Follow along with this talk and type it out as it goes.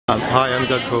Hi, I'm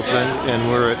Doug Coupland, and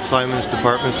we're at Simon's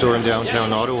department store in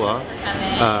downtown Ottawa.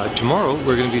 Tomorrow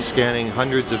we're going to be scanning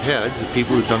hundreds of heads of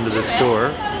people who come to the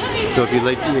store. So if you'd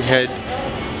like your head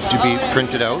to be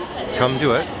printed out, come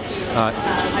do it.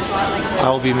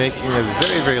 I'll be making a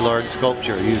very, very large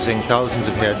sculpture using thousands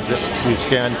of heads that we've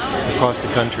scanned across the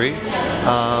country.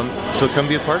 So come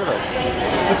be a part of it.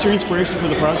 What's your inspiration for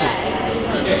the project?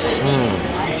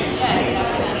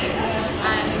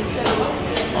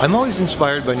 I'm always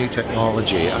inspired by new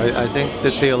technology. I think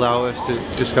that they allow us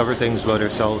to discover things about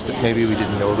ourselves that maybe we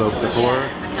didn't know about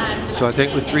before. So I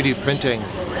think with 3D printing,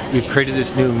 we've created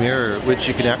this new mirror which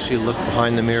you can actually look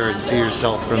behind the mirror and see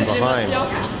yourself from behind.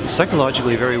 It's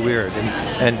psychologically very weird,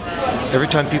 and every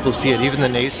time people see it, even the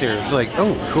naysayers, are like,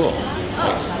 oh, cool.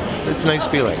 It's a nice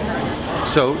feeling.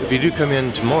 So if you do come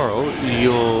in tomorrow,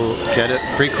 you'll get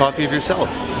a free copy of yourself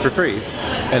for free,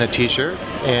 and a t-shirt,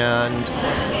 and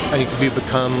you can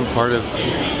become part of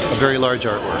a very large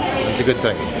artwork. It's a good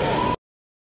thing.